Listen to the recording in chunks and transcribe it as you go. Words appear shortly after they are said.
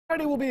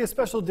Friday will be a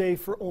special day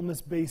for Ole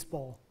Miss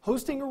baseball,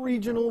 hosting a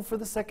regional for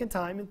the second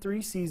time in 3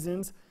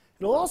 seasons.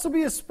 It'll also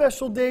be a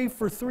special day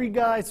for 3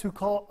 guys who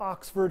call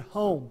Oxford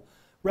home.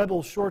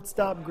 Rebel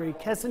shortstop Grae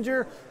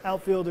Kessinger,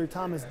 outfielder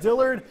Thomas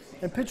DIllard,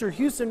 and pitcher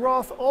Houston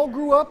Roth all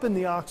grew up in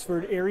the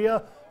Oxford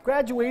area,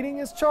 graduating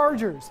as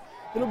Chargers.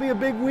 It'll be a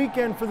big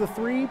weekend for the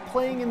 3,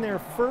 playing in their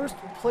first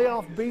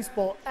playoff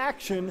baseball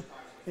action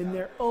in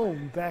their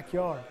own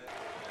backyard.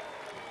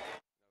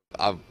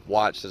 I've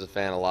watched as a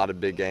fan a lot of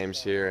big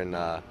games here, and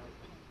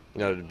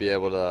to be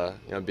able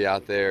to be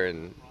out there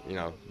and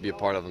be a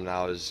part of them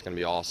now is just going to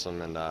be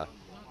awesome. And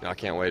I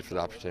can't wait for the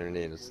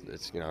opportunity, and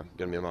it's going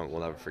to be a moment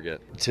we'll never forget.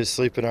 To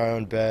sleep in our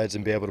own beds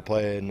and be able to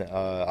play in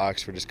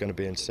Oxford is going to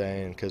be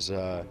insane because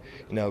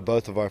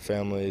both of our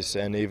families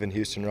and even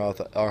Houston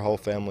Roth, our whole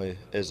family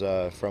is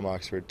from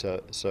Oxford.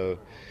 So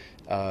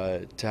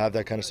to have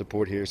that kind of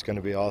support here is going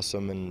to be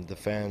awesome, and the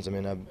fans. I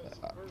mean,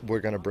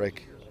 we're going to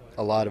break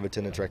a lot of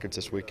attendance records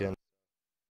this weekend.